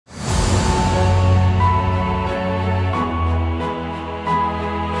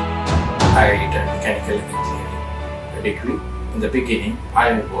mechanical engineering degree. In the beginning,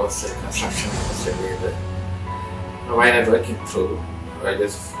 I was a construction industry labor. While I working through, I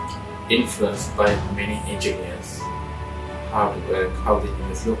was influenced by many engineers, how to work, how the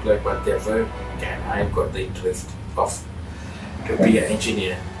engineers look like, what their work, and I got the interest of to be an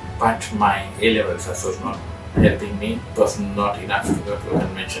engineer. But my A levels was not helping me, was not enough to go to a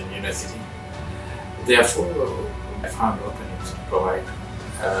conventional university. Therefore, I found openings to provide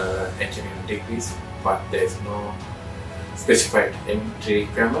engineering degrees, but there is no specified entry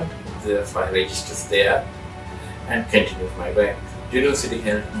requirement. Therefore, I registered there and continued my work. University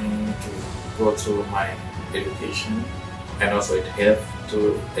helped me to go through my education, and also it helped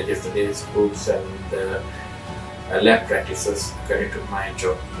to adjust the day schools and the lab practices according to my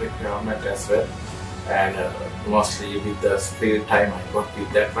job requirement as well. And mostly with the spare time I got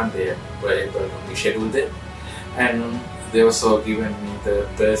with that one, they were able to reschedule them. And they also given me the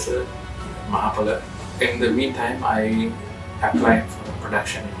Bachelor Mahapala. In the meantime, I applied for a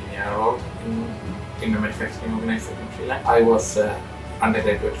production engineer role in a manufacturing organization in Sri Lanka. I was an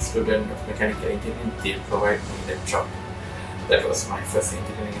undergraduate student of mechanical engineering. They provided me that job. That was my first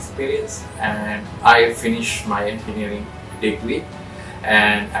engineering experience, and I finished my engineering degree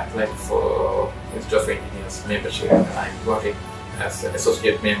and applied for Institute of Engineers membership. I got it as an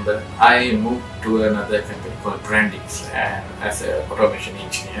associate member. I moved to another company called Brandix and as an automation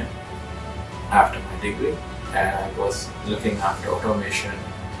engineer after my degree, and I was looking after automation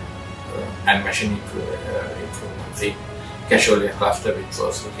and machine improvements in Casholia cluster, which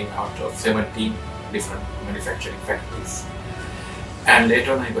was looking after 17 different manufacturing factories. And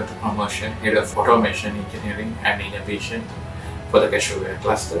later on I got a promotion, head of automation engineering and innovation for the Casholia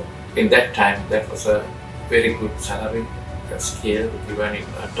cluster. In that time, that was a very good salary scale given in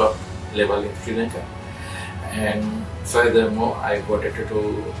a top level in Sri Lanka. And furthermore, I wanted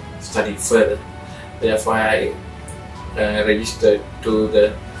to study further. Therefore, I registered to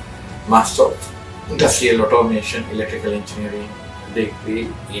the Master of Industrial Automation Electrical Engineering degree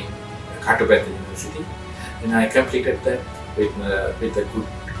in Katubetha University. And I completed that with a good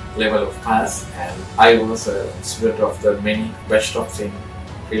level of pass, and I was a student of the many BScHons in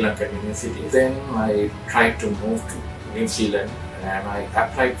Sri Lankan University. Then I tried to move to New Zealand, and I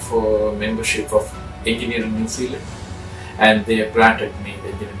applied for membership of Engineering New Zealand, and they granted me the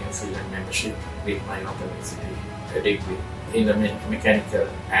Engineering New Zealand membership with my Open University degree in the mechanical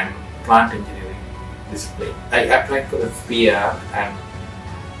and plant engineering discipline. I applied for the PR, and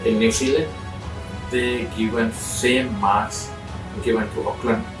in New Zealand they given same marks given to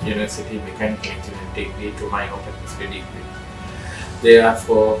Auckland University Mechanical Engineering degree to my Open University degree.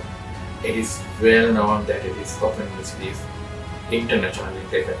 Therefore, it is well known that it is Open University is internationally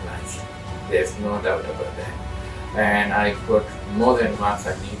recognized. There is no doubt about that. And I got more than marks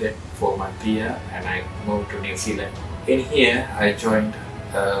I needed for my PR, and I moved to New Zealand. In here, I joined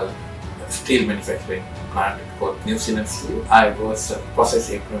a steel manufacturing plant called New Zealand Steel. I was a process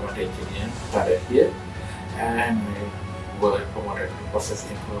improvement engineer, started here, and I was promoted to process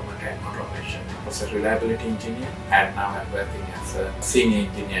improvement and automation and process reliability engineer, and now I'm working as a senior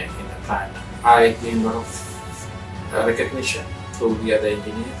engineer in the plant. I gained a lot of recognition through the other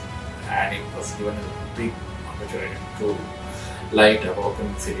engineers, and it was given a big opportunity to light up Open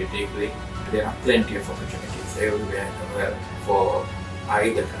University degree. There are plenty of opportunities everywhere in the world for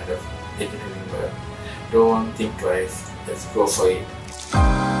either kind of engineering work. Don't think twice, just go for it.